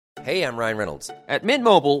Hey, I'm Ryan Reynolds. At Mint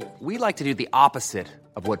Mobile, we like to do the opposite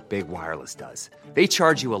of what Big Wireless does. They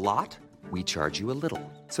charge you a lot, we charge you a little.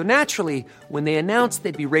 So naturally, when they announced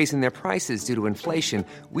they'd be raising their prices due to inflation,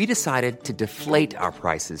 we decided to deflate our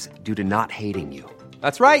prices due to not hating you.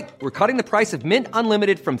 That's right. We're cutting the price of Mint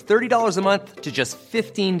Unlimited from $30 a month to just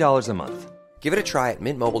 $15 a month. Give it a try at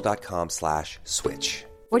mintmobile.com/switch.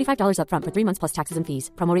 $45 up front for 3 months plus taxes and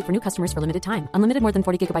fees. Promo rate for new customers for limited time. Unlimited more than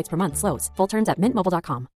 40 gigabytes per month. Slows full terms at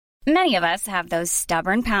mintmobile.com. Many of us have those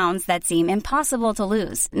stubborn pounds that seem impossible to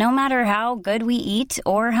lose, no matter how good we eat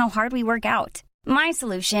or how hard we work out. My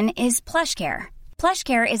solution is PlushCare.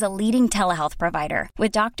 PlushCare is a leading telehealth provider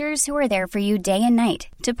with doctors who are there for you day and night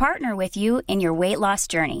to partner with you in your weight loss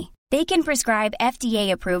journey. They can prescribe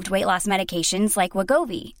FDA-approved weight loss medications like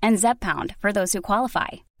Wegovy and Zepbound for those who qualify.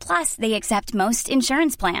 Plus, they accept most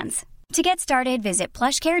insurance plans. To get started, visit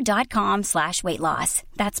plushcare.com/weightloss.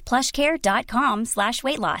 That's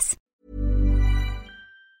plushcare.com/weightloss.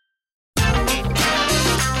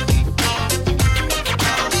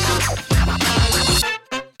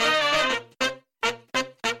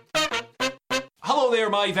 Hello there,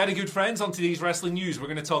 my very good friends. On today's Wrestling News, we're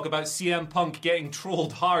going to talk about CM Punk getting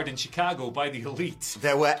trolled hard in Chicago by the Elite.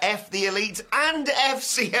 There were F the Elite and F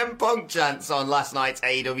CM Punk chants on last night's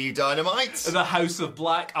AEW Dynamite. The House of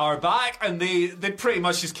Black are back, and they pretty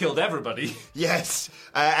much just killed everybody. Yes,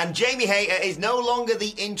 and Jamie Hayter is no longer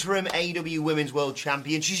the interim AEW Women's World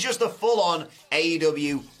Champion. She's just a full-on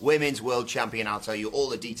AEW Women's World Champion. I'll tell you all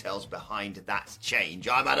the details behind that change.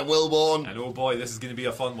 I'm Adam Wilborn. And oh boy, this is going to be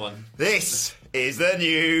a fun one. This is the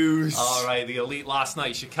news. All right, the Elite last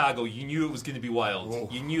night, Chicago. You knew it was going to be wild. Oh.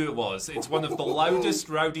 You knew it was. It's one of the loudest,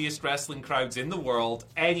 rowdiest wrestling crowds in the world.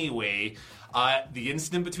 Anyway, the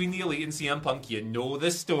incident between the Elite and CM Punk, you know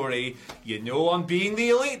the story. You know on Being the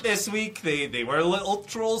Elite this week, they were little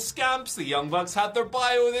troll scamps. The Young Bucks had their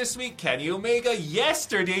bio this week. Kenny Omega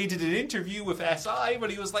yesterday did an interview with SI where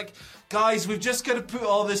he was like, guys, we've just got to put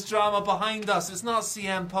all this drama behind us. It's not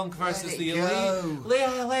CM Punk versus the Elite.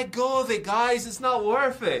 Let go of it, guys. It's not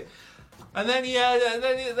worth it. And then he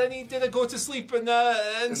did a go to sleep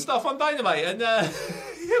and stuff on Dynamite. And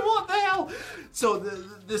what the hell? So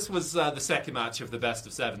this was the second match of the Best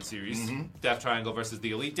of 7 series. Mm-hmm. Death Triangle versus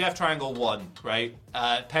the Elite. Death Triangle won, right?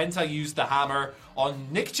 Penta used the hammer on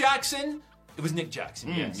Nick Jackson. It was Nick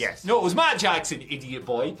Jackson, yes. No, it was Matt Jackson, idiot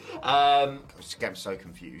boy. I was getting so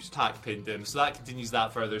confused. Pac pinned him, so that continues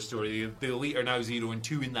that further story. The Elite are now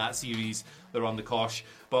 0-2 in that series. They're on the cosh.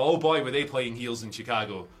 But oh boy, were they playing heels in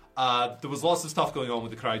Chicago. There was lots of stuff going on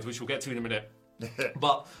with the crowd, which we'll get to in a minute.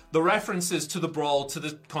 But the references to the brawl, to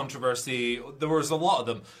the controversy, there was a lot of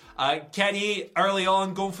them. Kenny, early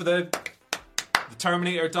on, going for the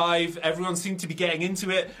Terminator dive. Everyone seemed to be getting into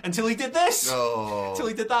it until he did this. Until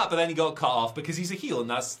he did that, but then he got cut off because he's a heel, and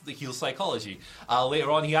that's the heel psychology.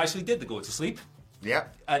 Later on, he actually did the go to sleep. Yeah.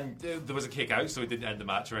 And there was a kick out, so it didn't end the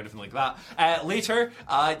match or anything like that. Later,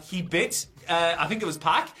 he bit, I think it was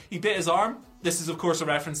Pac, he bit his arm. This is, of course, a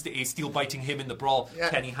reference to Ace Steel biting him in the brawl.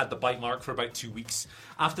 Yeah. Kenny had the bite mark for about 2 weeks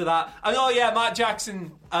after that. And Matt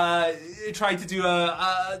Jackson tried to do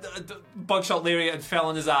a bugshot lariat and fell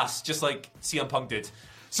on his ass, just like CM Punk did.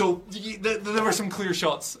 So there were some clear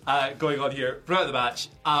shots going on here throughout the match.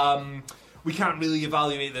 We can't really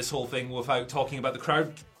evaluate this whole thing without talking about the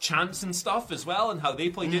crowd chants and stuff as well and how they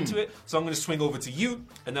played into it. So I'm going to swing over to you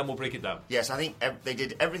and then we'll break it down. Yes, I think they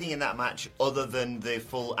did everything in that match other than the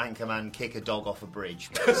full Anchorman kick a dog off a bridge,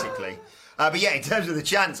 basically. But yeah, in terms of the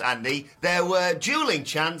chants, Andy, there were dueling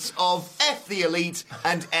chants of F the Elite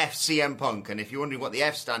and F CM Punk. And if you're wondering what the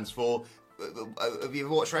F stands for, have you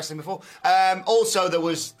ever watched wrestling before? Also, there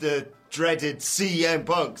was the dreaded CM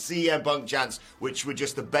Punk chants, which were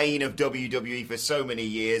just the bane of WWE for so many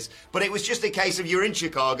years. But it was just a case of you're in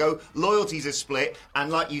Chicago, loyalties are split,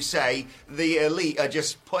 and like you say, the Elite are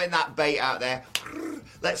just putting that bait out there.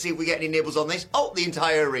 Let's see if we get any nibbles on this. Oh, the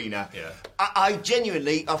entire arena. Yeah. I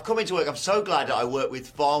genuinely, I've come into work, I'm so glad that I work with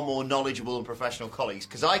far more knowledgeable and professional colleagues,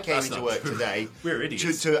 because I came into work today We're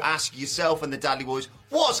idiots. to ask yourself and the Dudley Boys,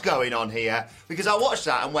 what's going on here? Because I watched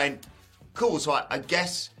that and went, cool, so I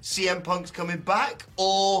guess CM Punk's coming back?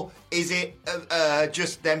 Or is it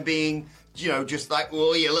just them being, just like,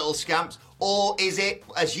 oh, you little scamps? Or is it,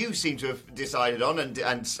 as you seem to have decided on, and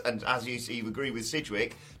as you agree with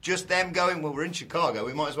Sidgwick, just them going, well, we're in Chicago,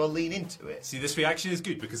 we might as well lean into it? See, this reaction is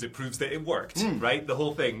good because it proves that it worked, right? The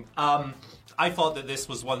whole thing. I thought that this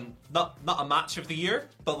was one, not a match of the year,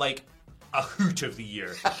 but like a hoot of the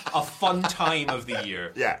year. A fun time of the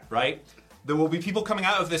year. Yeah. Right? There will be people coming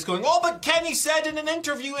out of this going, oh, but Kenny said in an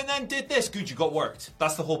interview and then did this. Good, you got worked.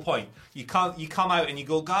 That's the whole point. You come out and you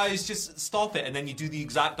go, guys, just stop it. And then you do the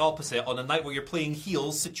exact opposite on a night where you're playing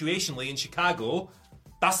heels situationally in Chicago.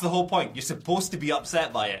 That's the whole point. You're supposed to be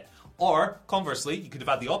upset by it. Or, conversely, you could have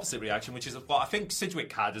had the opposite reaction, which is what I think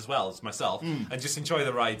Sidgwick had as well as myself, and just enjoy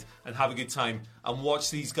the ride and have a good time and watch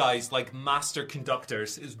these guys like master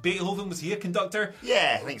conductors. Is Beethoven, was he a conductor?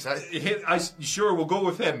 Yeah, I think so. Sure, we'll go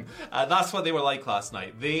with him. That's what they were like last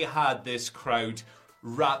night. They had this crowd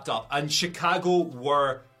wrapped up, and Chicago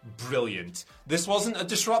were brilliant. This wasn't a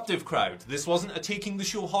disruptive crowd. This wasn't a taking the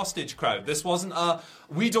show hostage crowd. This wasn't a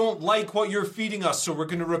we don't like what you're feeding us, so we're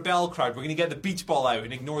going to rebel crowd. We're going to get the beach ball out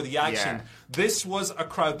and ignore the action. Yeah. This was a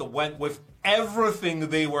crowd that went with everything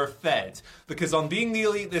they were fed. Because on Being the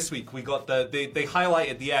Elite this week, we got they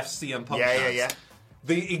highlighted the CM Punk chants. Yeah.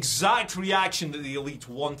 The exact reaction that the Elite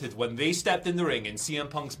wanted when they stepped in the ring in CM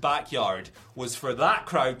Punk's backyard was for that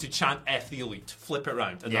crowd to chant F the Elite, flip it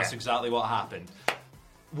round. And that's exactly what happened.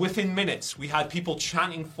 Within minutes, we had people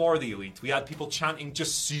chanting for the Elite. We had people chanting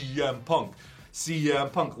just CM Punk. CM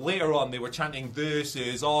Punk. Later on, they were chanting, this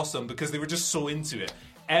is awesome, because they were just so into it.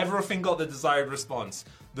 Everything got the desired response.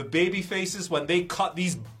 The baby faces, when they cut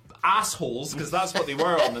these assholes, because that's what they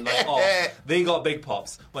were on the night off, they got big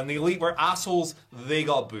pops. When the Elite were assholes, they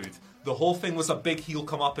got booed. The whole thing was a big heel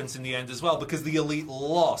comeuppance in the end as well, because the Elite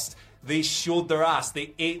lost. They showed their ass.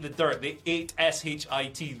 They ate the dirt. They ate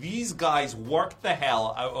SHIT. These guys worked the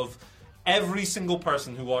hell out of every single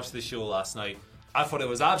person who watched the show last night. I thought it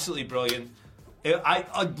was absolutely brilliant.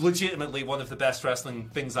 I legitimately one of the best wrestling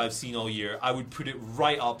things I've seen all year. I would put it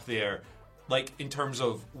right up there, like in terms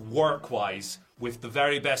of work-wise, with the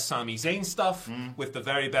very best Sami Zayn stuff, with the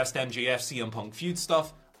very best MJF CM Punk feud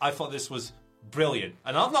stuff. I thought this was brilliant.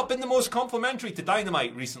 And I've not been the most complimentary to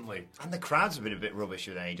Dynamite recently. And the crowds have been a bit rubbish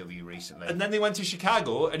with AEW recently. And then they went to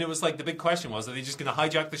Chicago, and it was like the big question was, are they just going to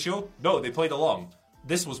hijack the show? No, they played along.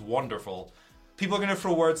 This was wonderful. People are going to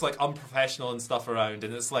throw words like unprofessional and stuff around,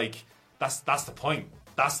 and it's like, that's the point.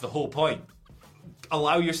 That's the whole point.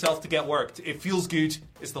 Allow yourself to get worked. It feels good.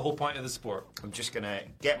 It's the whole point of the sport. I'm just going to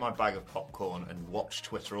get my bag of popcorn and watch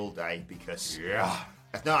Twitter all day because... Yeah.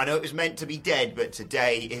 No, I know it was meant to be dead, but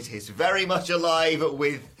today it is very much alive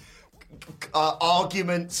with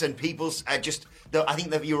arguments and people's I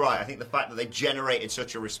think that you're right. I think the fact that they generated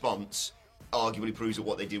such a response arguably proves that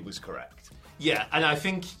what they did was correct. Yeah, and I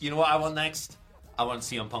think, you know what I want next? I want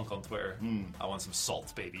CM Punk on Twitter. I want some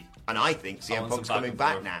salt, baby. And I think CM Punk's coming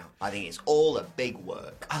back now. I think it's all a big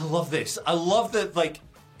work. I love this. I love that, like,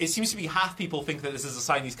 it seems to be half people think that this is a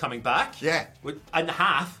sign he's coming back. Yeah. And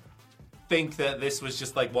half think that this was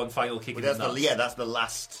just like one final kick in the nuts. That's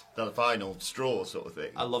the final straw sort of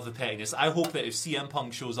thing. I love the pettiness. I hope that if CM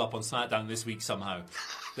Punk shows up on SmackDown this week somehow,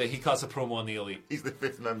 that he cuts a promo on the Elite. He's the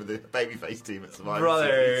fifth member of the babyface team at Survivor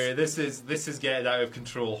Series. Brother, this is getting out of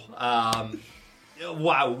control.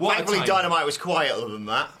 Wow, what thankfully a time. Dynamite was quiet other than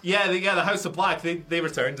that. Yeah, the House of Black, they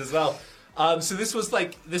returned as well. So this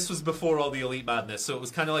was before all the Elite madness. So it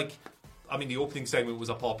was kind of like, I mean, the opening segment was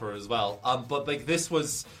a popper as well. But like this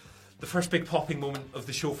was the first big popping moment of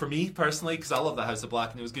the show for me personally, because I love the House of Black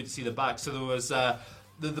and it was good to see them back. So there was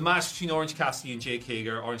the match between Orange Cassidy and Jake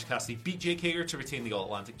Hager. Orange Cassidy beat Jake Hager to retain the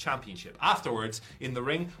All-Atlantic Championship. Afterwards, in the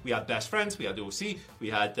ring, we had Best Friends, we had OC, we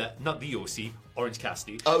had, not the OC, Orange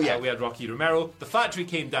Cassidy. Oh, yeah. We had Rocky Romero. The Factory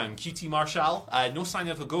came down. QT Marshall, no sign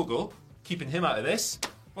of a go-go, keeping him out of this.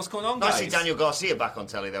 What's going on, guys? Nice to see Daniel Garcia back on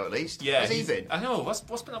telly, though, at least. Yeah. How's he been? I know.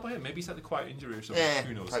 What's been up with him? Maybe he's had a quiet injury or something. Yeah,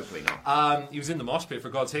 who knows? hopefully not. He was in the mosh pit for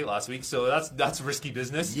God's sake last week, so that's risky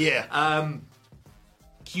business. Yeah.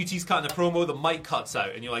 QT's cutting a promo, the mic cuts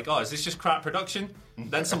out, and you're like, oh, is this just crap production?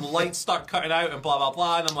 Then some lights start cutting out and blah, blah,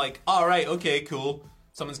 blah, and I'm like, all right, okay, cool.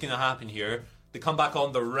 Something's going to happen here. They come back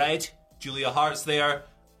on the red. Julia Hart's there.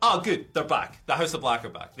 Oh, good, they're back. The House of Black are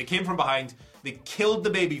back. They came from behind. They killed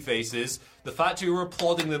the baby faces. The Factory were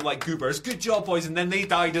applauding them like goobers. Good job, boys. And then they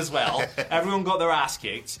died as well. Everyone got their ass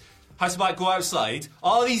kicked. House of Black go outside.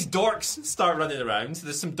 All these dorks start running around.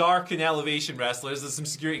 There's some dark and elevation wrestlers. There's some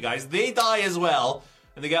security guys. They die as well.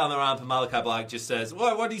 And they get on the ramp and Malachi Black just says,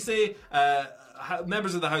 what do you say?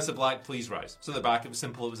 Members of the House of Black, please rise. So they're back. It was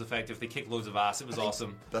simple. It was effective. They kicked loads of ass. It was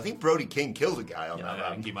awesome. I think Brody King killed a guy on that ramp.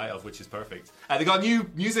 I think he might have, which is perfect. They got new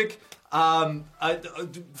music. Fill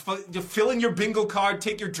in your bingo card,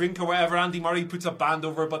 take your drink or whatever. Andy Murray puts a band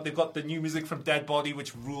over, but they've got the new music from Dead Body,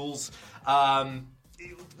 which rules.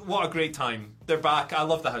 What a great time. They're back. I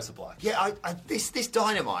love the House of Black. Yeah, this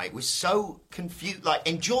Dynamite was so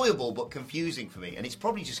enjoyable but confusing for me, and it's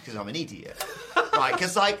probably just because I'm an idiot. Right,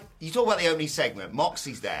 because you talk about the opening segment,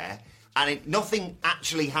 Moxie's there, and nothing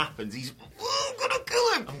actually happens. He's, I'm going to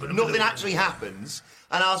kill him. Nothing actually happens.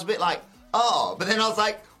 And I was a bit like, oh, but then I was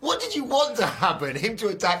like, what did you want to happen? Him to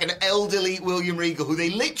attack an elderly William Regal, who they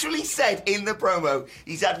literally said in the promo,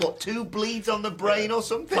 he's had, 2 bleeds on the brain or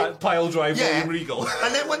something? Pile drive William Regal.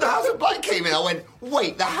 And then when the House of Black came in, I went,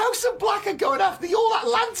 wait, the House of Black are going after the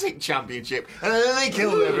All-Atlantic Championship. And then they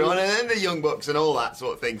killed everyone, and then the Young Bucks and all that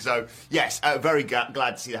sort of thing. So, yes, very glad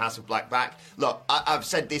to see the House of Black back. Look, I've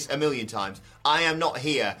said this a million times. I am not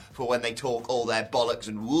here for when they talk all their bollocks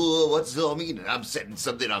and, whoa, what's this all mean? And I'm setting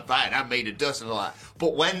something on fire and I'm made of dust and all that.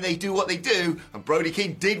 But when they do what they do, and Brody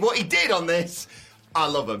King did what he did on this, I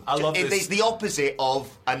love them. I love this. It's the opposite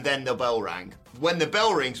of, and then the bell rang. When the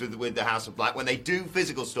bell rings with the House of Black, when they do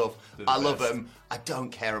physical stuff, I love them. I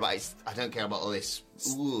don't care about it. I don't care about all this.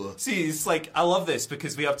 Ooh. See, it's like, I love this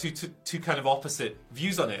because we have two kind of opposite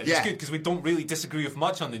views on it. It's good because we don't really disagree with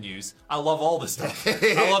much on the news. I love all the stuff.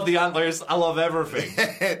 I love the antlers. I love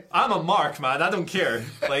everything. I'm a mark, man. I don't care.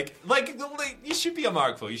 Like you should be a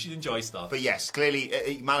mark, though. You should enjoy stuff. But yes,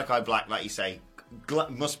 clearly, Malachi Black, like you say,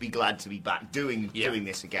 must be glad to be back doing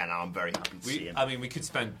this again. I'm very happy to see him. I mean, we could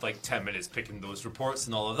spend 10 minutes picking those reports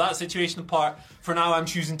and all of that situation apart. For now, I'm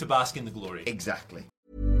choosing to bask in the glory. Exactly.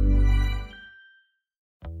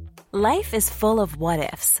 Life is full of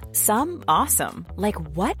what-ifs. Some awesome, like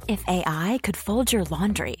what if AI could fold your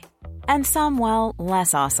laundry? And some, well,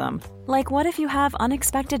 less awesome, like what if you have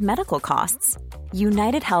unexpected medical costs?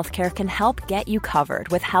 United Healthcare can help get you covered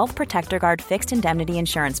with Health Protector Guard fixed indemnity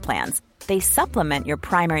insurance plans. They supplement your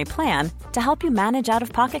primary plan to help you manage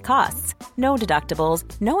out-of-pocket costs. No deductibles,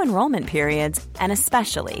 no enrollment periods, and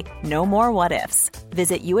especially no more what-ifs.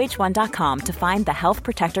 Visit uh1.com to find the Health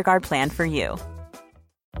Protector Guard plan for you.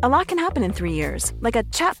 A lot can happen in 3 years, like a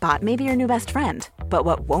chatbot may be your new best friend. But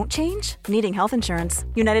what won't change? Needing health insurance.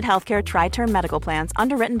 United Healthcare Tri-Term Medical Plans,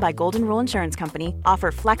 underwritten by Golden Rule Insurance Company, offer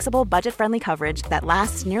flexible, budget-friendly coverage that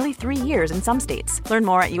lasts nearly 3 years in some states. Learn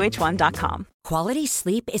more at uh1.com. Quality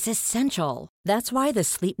sleep is essential. That's why the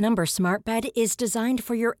Sleep Number Smart Bed is designed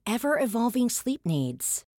for your ever-evolving sleep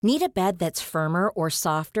needs. Need a bed that's firmer or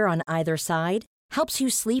softer on either side? Helps you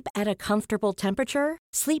sleep at a comfortable temperature?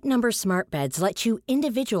 Sleep Number Smart Beds let you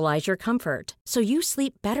individualize your comfort, so you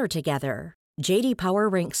sleep better together. J.D. Power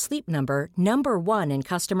ranks Sleep Number number 1 in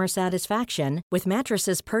customer satisfaction with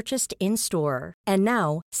mattresses purchased in-store. And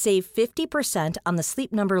now, save 50% on the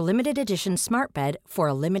Sleep Number Limited Edition Smart Bed for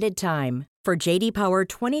a limited time. For J.D. Power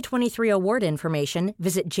 2023 award information,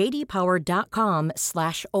 visit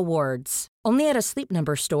jdpower.com/awards. Only at a Sleep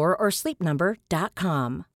Number store or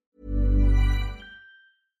sleepnumber.com.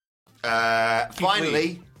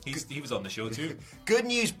 Finally, he was on the show too. Good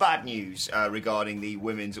news, bad news regarding the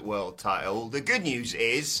women's world title. The good news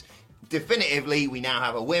is, definitively, we now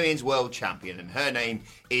have a women's world champion, and her name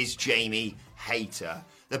is Jamie Hayter.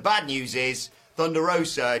 The bad news is, Thunder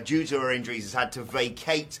Rosa, due to her injuries, has had to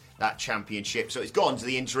vacate that championship, so it's gone to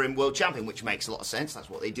the interim world champion, which makes a lot of sense.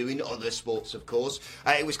 That's what they do in other sports, of course.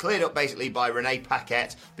 It was cleared up basically by Renee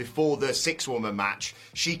Paquette before the 6-woman match.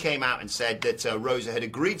 She came out and said that Rosa had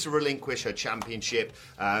agreed to relinquish her championship.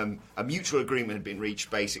 A mutual agreement had been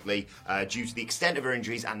reached basically due to the extent of her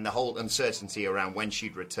injuries and the whole uncertainty around when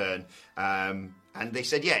she'd return. And they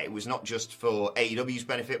said, it was not just for AEW's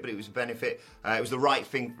benefit, but it was benefit. It was the right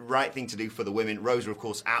thing to do for the women. Rosa, of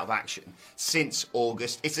course, out of action since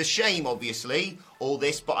August. It's a shame, obviously, all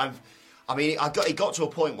this, but it got to a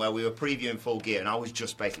point where we were previewing Full Gear, and I was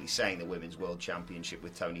just basically saying the Women's World Championship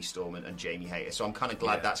with Toni Storm and Jamie Hayter. So I'm kind of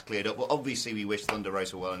glad that's cleared up. But obviously, we wish Thunder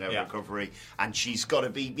Rosa well in her recovery, and she's got to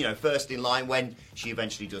be, first in line when she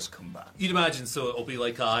eventually does come back. You'd imagine so. It'll be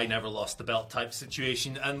like a I never lost the belt type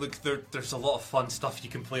situation. And look, there's a lot of fun stuff you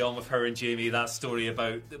can play on with her and Jamie. That story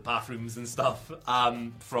about the bathrooms and stuff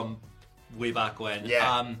from way back when.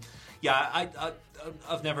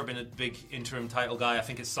 I've never been a big interim title guy. I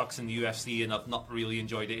think it sucks in the UFC, and I've not really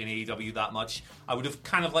enjoyed it in AEW that much. I would have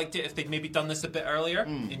kind of liked it if they'd maybe done this a bit earlier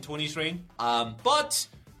in Tony's reign. But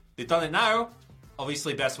they've done it now.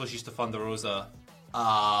 Obviously, best wishes to Thunder Rosa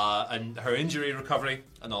and her injury recovery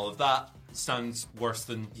and all of that. Sounds worse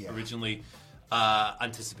than originally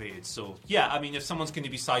anticipated. So, if someone's going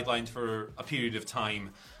to be sidelined for a period of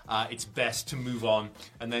time, it's best to move on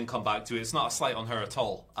and then come back to it. It's not a slight on her at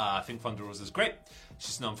all. I think Thunder Rosa is great. It's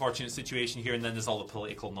just an unfortunate situation here, and then there's all the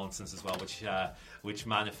political nonsense as well, which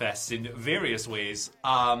manifests in various ways.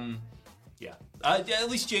 At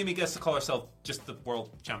least Jamie gets to call herself just the world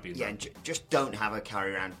champion. Yeah, and just don't have her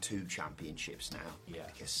carry around 2 championships now. Yeah,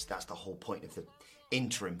 because that's the whole point of the.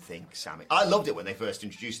 interim thing, Sammy. I loved it when they first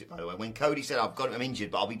introduced it, by the way. When Cody said, I'm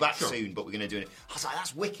injured, but I'll be back soon, but we're going to do it. I was like,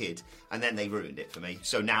 that's wicked. And then they ruined it for me.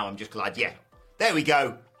 So now I'm just glad, there we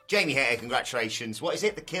go. Jamie Hayter, congratulations. What is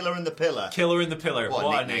it? The Killer and the Pillar? Killer and the Pillar.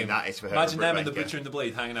 What a nickname that is for her. Imagine them and the Butcher and the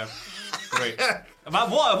Blade hanging out. Great.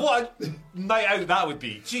 What a night out that would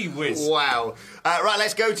be. Gee whiz. Wow. Right,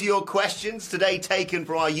 let's go to your questions. Today taken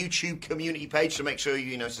from our YouTube community page, so make sure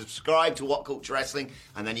you subscribe to What Culture Wrestling,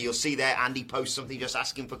 and then you'll see there Andy posts something just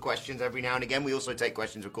asking for questions every now and again. We also take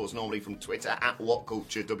questions, of course, normally from Twitter at What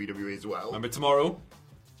Culture WWE as well. Remember tomorrow?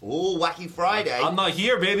 Oh, Wacky Friday. I'm not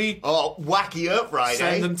here, baby. Oh, Wacky Up Friday.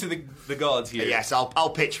 Send them to the gods here. Yes, I'll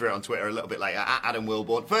picture it on Twitter a little bit later, at Adam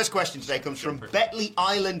Wilborn. First question today comes from Betley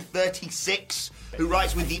Island 36, who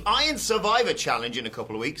writes, with the Iron Survivor Challenge in a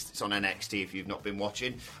couple of weeks, it's on NXT if you've not been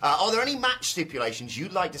watching, are there any match stipulations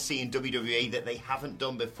you'd like to see in WWE that they haven't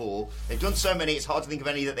done before? They've done so many, it's hard to think of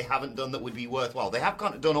any that they haven't done that would be worthwhile. They have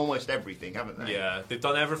kind of done almost everything, haven't they? Yeah, they've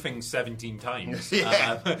done everything 17 times.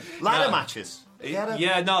 Ladder matches.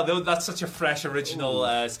 That's such a fresh,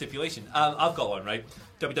 original stipulation. I've got one, right?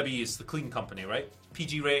 WWE is the clean company, right?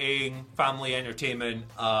 PG rating, family entertainment.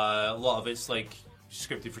 A lot of it's like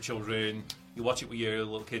scripted for children. You watch it with your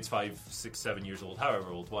little kids, 5, 6, 7 years old, however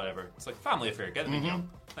old, whatever. It's like family affair. Get them in young.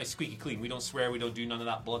 Nice, squeaky clean. We don't swear. We don't do none of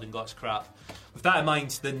that blood and guts crap. With that in mind,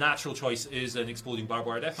 the natural choice is an exploding barbed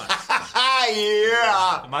wire death match.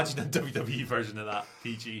 Yeah! Imagine a WWE version of that,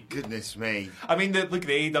 PG. Goodness me. I mean, look at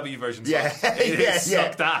the AEW version. Yeah. It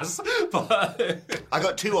sucked ass. But I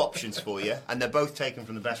got two options for you, and they're both taken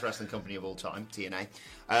from the best wrestling company of all time, TNA.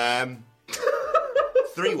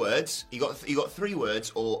 3 words. You got 3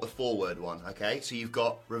 words or a 4-word one, okay? So you've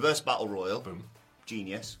got Reverse Battle Royal. Boom.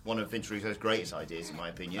 Genius. One of Vince Russo's greatest ideas, in my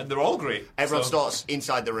opinion. And they're all great. Everyone starts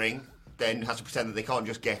inside the ring, then has to pretend that they can't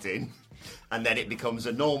just get in, and then it becomes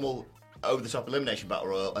a normal over-the-top elimination battle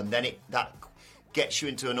royal, and then that gets you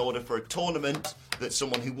into an order for a tournament that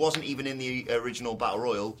someone who wasn't even in the original battle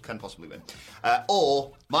royal can possibly win.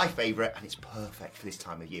 Or, my favourite, and it's perfect for this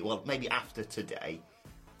time of year, well, maybe after today,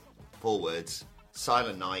 4 words,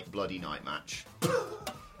 Silent Night, Bloody Night match.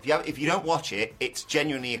 If you don't watch it, it's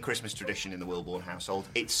genuinely a Christmas tradition in the Wilborn household.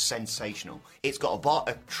 It's sensational. It's got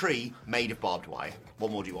a tree made of barbed wire.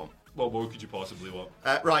 What more do you want? What more could you possibly want?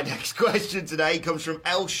 Right, next question today comes from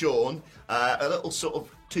El Sean. A little sort of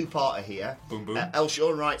 2-parter here. Boom, boom. El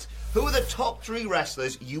Sean writes, who are the top 3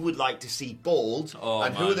 wrestlers you would like to see bald? Who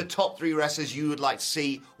are the top 3 wrestlers you would like to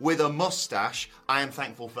see with a mustache? I am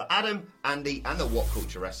thankful for Adam, Andy, and the What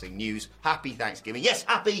Culture Wrestling News. Happy Thanksgiving. Yes,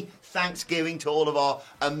 happy Thanksgiving to all of our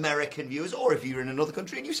American viewers, or if you're in another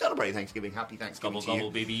country and you celebrate Thanksgiving, happy Thanksgiving to you.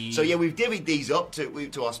 Gobble, baby. So yeah, we've divvied these up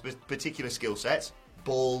to our particular skill sets.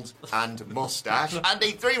 Bald and mustache.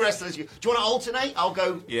 Andy, 3 wrestlers. Do you want to alternate? I'll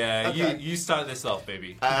go. Yeah, okay. you start this off,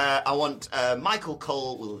 baby. I want Michael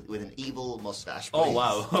Cole with an evil mustache. Please. Oh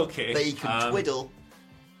wow, okay. That you can twiddle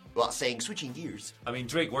while saying switching gears. I mean,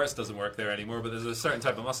 Drake Wirtz doesn't work there anymore, but there's a certain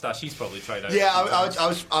type of mustache he's probably tried out. Yeah,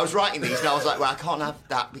 I was writing these and I was like, well, I can't have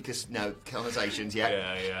that because no conversations yet.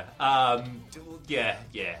 Yeah. I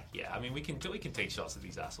mean, we can take shots at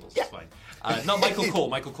these assholes. Yeah. It's fine. Not Michael Cole.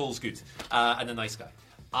 Michael Cole's good and a nice guy.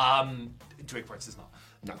 Drake Wirtz is not.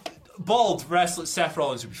 No. Bald wrestler Seth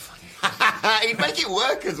Rollins would be funny. He'd make it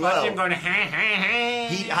work as well. Imagine him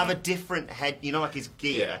going, He'd have a different head, like his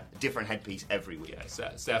gear, different headpiece every week.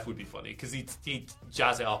 Yeah, Seth would be funny because he'd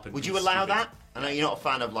jazz it up. And would you allow that? I know you're not a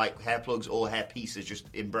fan of like hair plugs or hair pieces, just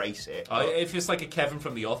embrace it. If it's like a Kevin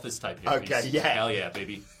from The Office type hairpiece. Okay, yeah. Hell yeah,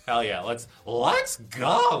 baby. Hell yeah. Let's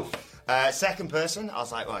go. Second person, I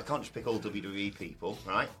was like, well, I can't just pick all WWE people,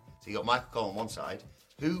 right? So you got Michael Cole on one side.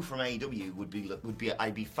 Who from AEW would be?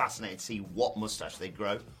 I'd be fascinated to see what mustache they'd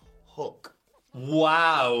grow. Hook.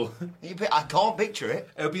 Wow. I can't picture it.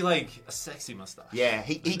 It would be like a sexy mustache. Yeah,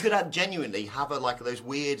 he could genuinely have those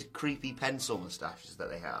weird, creepy pencil mustaches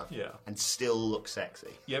that they have. Yeah. And still look sexy.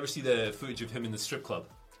 You ever see the footage of him in the strip club?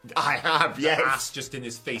 I have, yes. The ass just in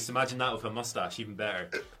his face. Imagine that with a mustache, even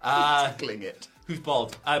better. Tickling it. Who's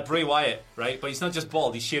bald? Bray Wyatt, right? But he's not just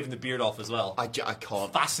bald, he's shaving the beard off as well. I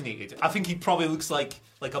can't. Fascinated. I think he probably looks like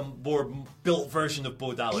a more built version of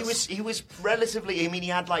Bo Dallas. He was relatively, he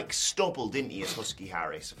had stubble, didn't he, as Husky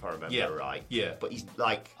Harris, if I remember right. Yeah. But he's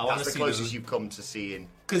that's the closest you've come to seeing.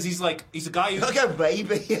 Because he's a guy who... Look a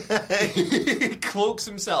baby! He cloaks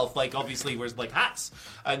himself, obviously wears hats,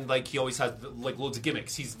 and he always has loads of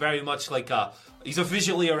gimmicks. He's very much he's a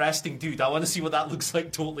visually arresting dude. I want to see what that looks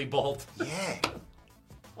like totally bald. Yeah.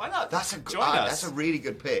 Why not? Join us. That's a really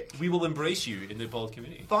good pick. We will embrace you in the bald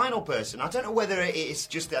community. Final person. I don't know whether it's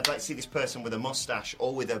just that I'd like to see this person with a mustache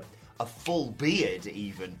or with a a full beard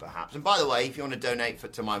even, perhaps. And by the way, if you want to donate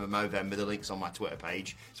to my Movember, the link's on my Twitter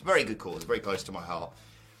page. It's a very good cause, very close to my heart.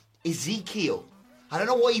 Ezekiel. I don't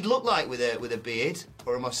know what he'd look like with a beard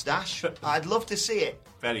or a moustache. I'd love to see it.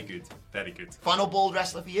 Very good, very good. Final bald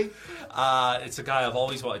wrestler for you? It's a guy I've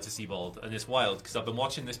always wanted to see bald, and it's wild because I've been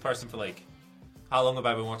watching this person for like, how long have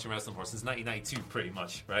I been watching wrestling for? Since 1992, pretty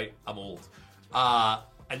much, right? I'm old.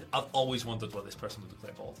 And I've always wondered what this person would look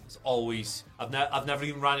like bald. It's always, I've never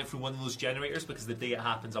even ran it through one of those generators because the day it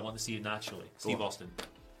happens, I want to see it naturally. Steve Austin.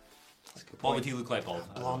 What would he look like bald?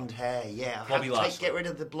 Blonde hair, yeah. Bobby Lashley. Get rid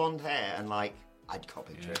of the blonde hair and I'd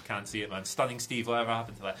copy it. Yeah, can't see it, man. Stunning Steve, whatever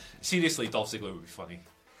happened to that? Seriously, Dolph Ziggler would be funny.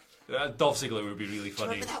 Dolph Ziggler would be really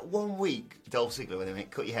funny. Do you remember that 1 week, Dolph Ziggler, when they went,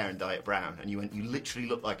 cut your hair and dye it brown, and you literally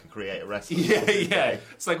look like a creator wrestler. Yeah.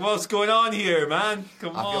 It's like, what's going on here, man?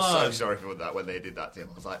 Come on. I feel so sorry for that when they did that to him.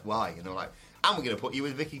 I was like, why? And they were like, and we're going to put you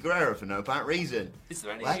with Vicky Guerrero for no apparent reason. Is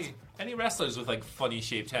there any wrestlers with like funny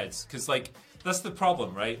shaped heads? Because like that's the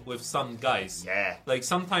problem, right? With some guys. Yeah. Like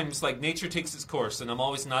sometimes like nature takes its course, and I'm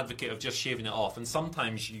always an advocate of just shaving it off. And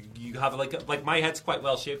sometimes you have like my head's quite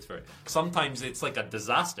well shaped for it. Sometimes it's like a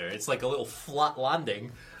disaster. It's like a little flat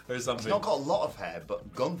landing or something. He's not got a lot of hair,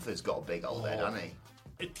 but Gunther's got a big old head, hasn't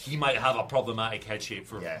he? He might have a problematic head shape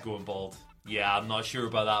for going bald. Yeah, I'm not sure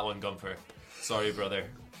about that one, Gunther. Sorry, brother.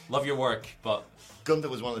 Love your work, but Gunther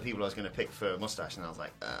was one of the people I was going to pick for a moustache, and I was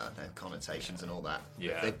like, no connotations and all that.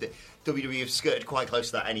 Yeah. WWE have skirted quite close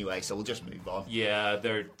to that anyway, so we'll just move on. Yeah,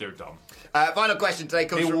 they're dumb. Final question today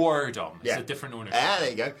comes from... They were dumb. It's a different ownership. There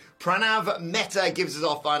you go. Pranav Mehta gives us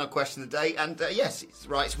our final question of the day, and yes, it's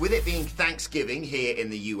right. It's with it being Thanksgiving here in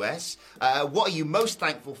the US, what are you most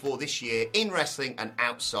thankful for this year in wrestling and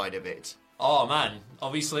outside of it? Oh, man.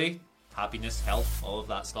 Obviously... happiness, health, all of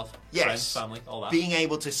that stuff. Yes. Friends, family, all that. Being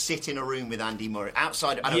able to sit in a room with Andy Murray.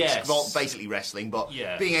 Outside, I know it's basically wrestling, but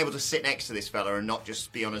being able to sit next to this fella and not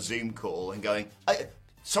just be on a Zoom call and going,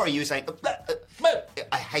 sorry, you were saying,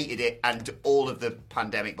 I hated it, and all of the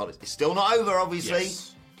pandemic, but it's still not over, obviously.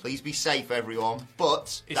 Yes. Please be safe, everyone.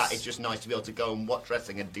 But that is just nice to be able to go and watch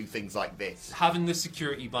wrestling and do things like this. Having the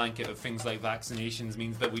security blanket of things like vaccinations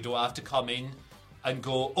means that we don't have to come in and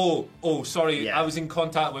go, sorry, I was in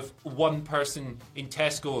contact with one person in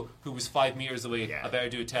Tesco who was 5 metres away. Yeah. I better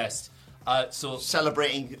do a test. So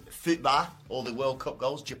celebrating football, all the World Cup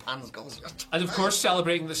goals, Japan's goals. And of course,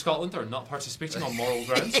 celebrating that Scotland are not participating on moral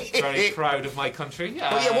grounds. Very proud of my country.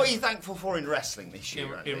 Well, what are you thankful for in wrestling this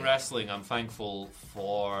year? In wrestling, I'm thankful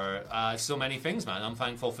for so many things, man. I'm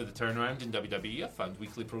thankful for the turnaround in WWE. I found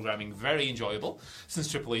weekly programming very enjoyable since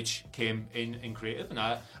Triple H came in creative. And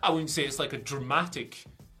I wouldn't say it's like a dramatic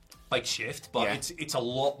shift, but it's a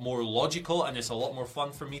lot more logical and it's a lot more fun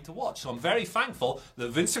for me to watch. So I'm very thankful that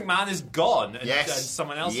Vince McMahon is gone and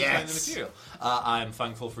someone else is playing the material. I am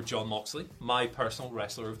thankful for Jon Moxley, my personal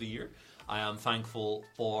wrestler of the year. I am thankful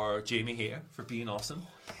for Jamie Hayter for being awesome.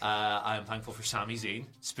 I am thankful for Sami Zayn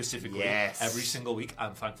specifically every single week.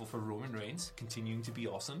 I'm thankful for Roman Reigns continuing to be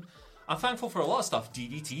awesome. I'm thankful for a lot of stuff.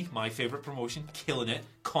 DDT, my favourite promotion, killing it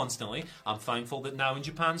constantly. I'm thankful that now in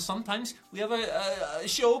Japan sometimes we have a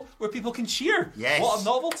show where people can cheer. Yes. What a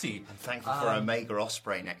novelty. I'm thankful for Omega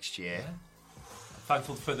Ospreay next year. Yeah. I'm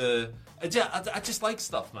thankful for the... I just like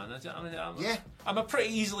stuff, man. I'm a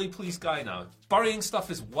pretty easily pleased guy now. Burying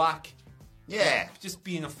stuff is whack. Yeah. Just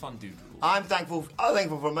being a fun dude. I'm thankful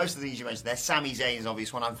for most of these you mentioned there. Sami Zayn is an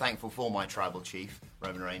obvious one. I'm thankful for my tribal chief,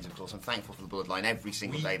 Roman Reigns, of course. I'm thankful for the bloodline every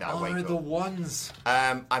single day that I wake up. We are the ones.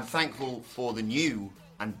 I'm thankful for the new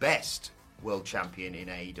and best world champion in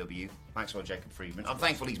AEW, Maxwell Jacob Friedman. I'm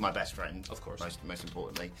thankful he's my best friend, of course. Most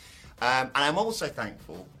importantly. And I'm also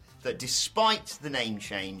thankful that despite the name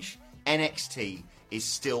change, NXT is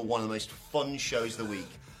still one of the most fun shows of the week.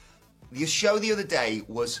 The show the other day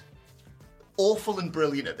was awful and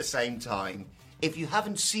brilliant at the same time. If you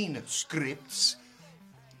haven't seen Scripts,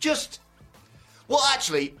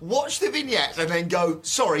 actually, watch the vignettes and then go,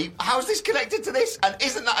 sorry, how's this connected to this? And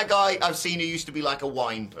isn't that a guy I've seen who used to be like a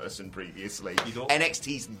wine person previously?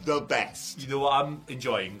 NXT's the best. You know what I'm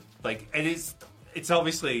enjoying? It's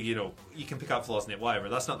obviously, you can pick out flaws in it, whatever.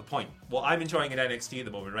 That's not the point. What I'm enjoying in NXT at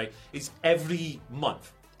the moment, right, is every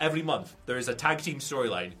month, there is a tag team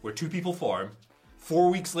storyline where two people form,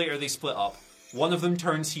 4 weeks later they split up, one of them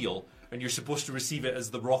turns heel, and you're supposed to receive it as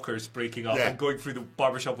the Rockers breaking up and going through the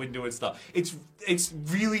barbershop window and stuff. It's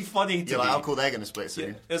really funny to me. How cool they're going to split soon.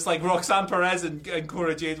 Yeah. It's like Roxanne Perez and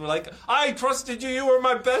Cora Jade were like, I trusted you, you were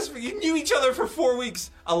my best friend. You knew each other for 4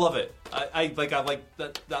 weeks. I love it. I like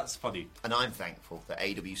that. That's funny. And I'm thankful that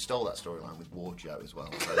AEW stole that storyline with Wardlow as well.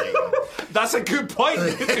 So there you go. That's a good point,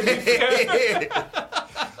 to be fair.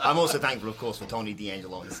 I'm also thankful, of course, for Tony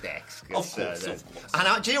D'Angelo on the decks. Of course.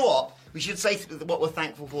 And do you know what? We should say what we're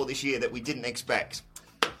thankful for this year that we didn't expect.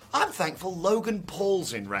 I'm thankful Logan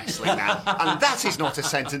Paul's in wrestling now. And that is not a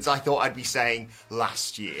sentence I thought I'd be saying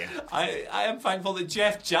last year. I am thankful that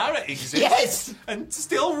Jeff Jarrett exists. Yes! And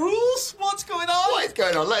still rules. What's going on? What is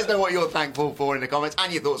going on? Let us know what you're thankful for in the comments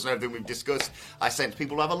and your thoughts on everything we've discussed. I sense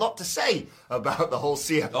people have a lot to say about the whole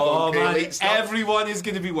CM Oh, man. Elite stuff. Everyone is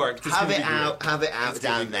going to be worked. Have it out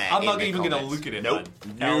down there. I'm not in the even going to comments. look at it, Nope.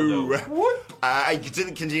 man. No. You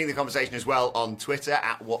can continue the conversation as well on Twitter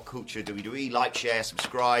at WhatCultureWWE. Like, share,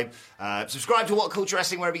 subscribe. Subscribe to What Culture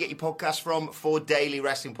Wrestling wherever you get your podcasts from for daily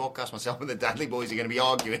wrestling podcasts. Myself and the Dudley Boys are going to be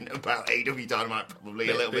arguing about AEW Dynamite probably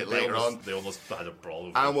a little bit later on. They almost had a brawl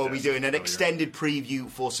over And we'll be doing an extended preview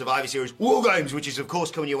for Survivor Series War Games, which is, of course,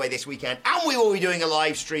 coming your way this weekend. And we will be doing a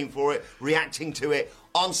live stream for it, reacting to it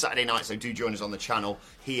on Saturday night. So do join us on the channel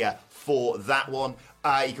here for that one.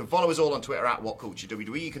 You can follow us all on Twitter at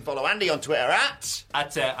WhatCultureWWE. You can follow Andy on Twitter at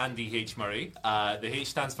Andy H. Murray. The H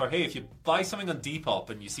stands for, hey, if you buy something on Depop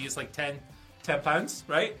and you see it's like £10,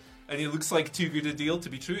 right? And it looks like too good a deal to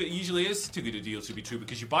be true. It usually is too good a deal to be true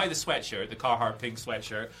because you buy the sweatshirt, the Carhartt pink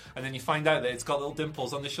sweatshirt, and then you find out that it's got little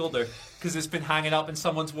dimples on the shoulder because it's been hanging up in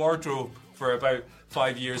someone's wardrobe for about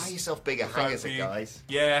 5 years. Buy yourself bigger hangers, guys.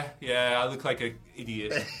 Yeah, I look like an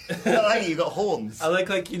idiot. I like you got horns. I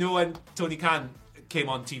like, you know, when Tony Khan came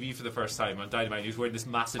on TV for the first time on Dynamite, he was wearing this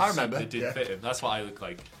massive suit that didn't fit him. That's what I look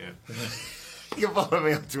like, yeah. You can follow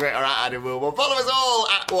me on Twitter at Adam Wilmore. Follow us all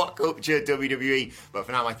at WhatCultureWWE. But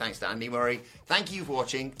for now, my thanks to Andy Murray. Thank you for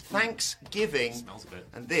watching. Thanksgiving. Smells a bit.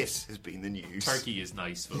 And this has been the news. Turkey is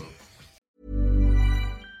nice, though.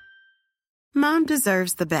 Mom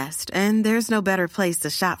deserves the best, and there's no better place to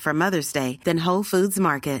shop for Mother's Day than Whole Foods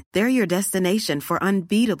Market. They're your destination for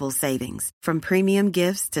unbeatable savings, from premium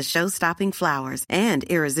gifts to show-stopping flowers and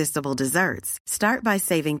irresistible desserts. Start by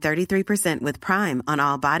saving 33% with Prime on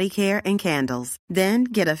all body care and candles. Then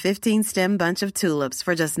get a 15-stem bunch of tulips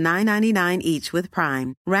for just $9.99 each with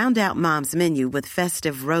Prime. Round out Mom's menu with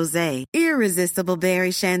festive rosé, irresistible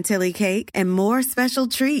berry chantilly cake, and more special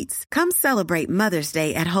treats. Come celebrate Mother's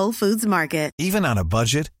Day at Whole Foods Market. Even on a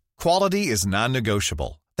budget, quality is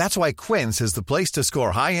non-negotiable. That's why Quince is the place to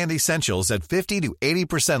score high-end essentials at 50 to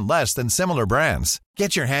 80% less than similar brands.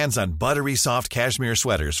 Get your hands on buttery soft cashmere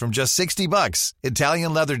sweaters from just $60,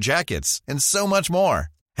 Italian leather jackets, and so much more.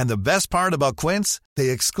 And the best part about Quince, they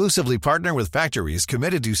exclusively partner with factories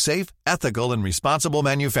committed to safe, ethical, and responsible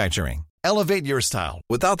manufacturing. Elevate your style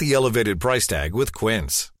without the elevated price tag with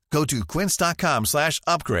Quince. Go to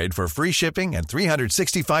quince.com/upgrade for free shipping and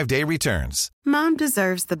 365-day returns. Mom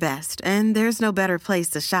deserves the best, and there's no better place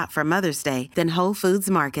to shop for Mother's Day than Whole Foods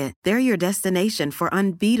Market. They're your destination for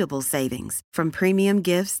unbeatable savings, from premium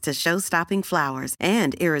gifts to show-stopping flowers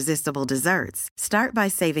and irresistible desserts. Start by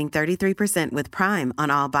saving 33% with Prime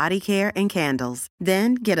on all body care and candles.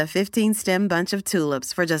 Then get a 15-stem bunch of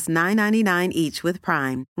tulips for just $9.99 each with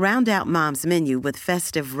Prime. Round out Mom's menu with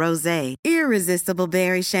festive rosé, irresistible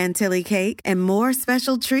berry chantilly cake, and more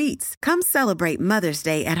special treats. Come celebrate Mother's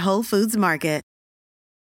Day at Whole Foods Market.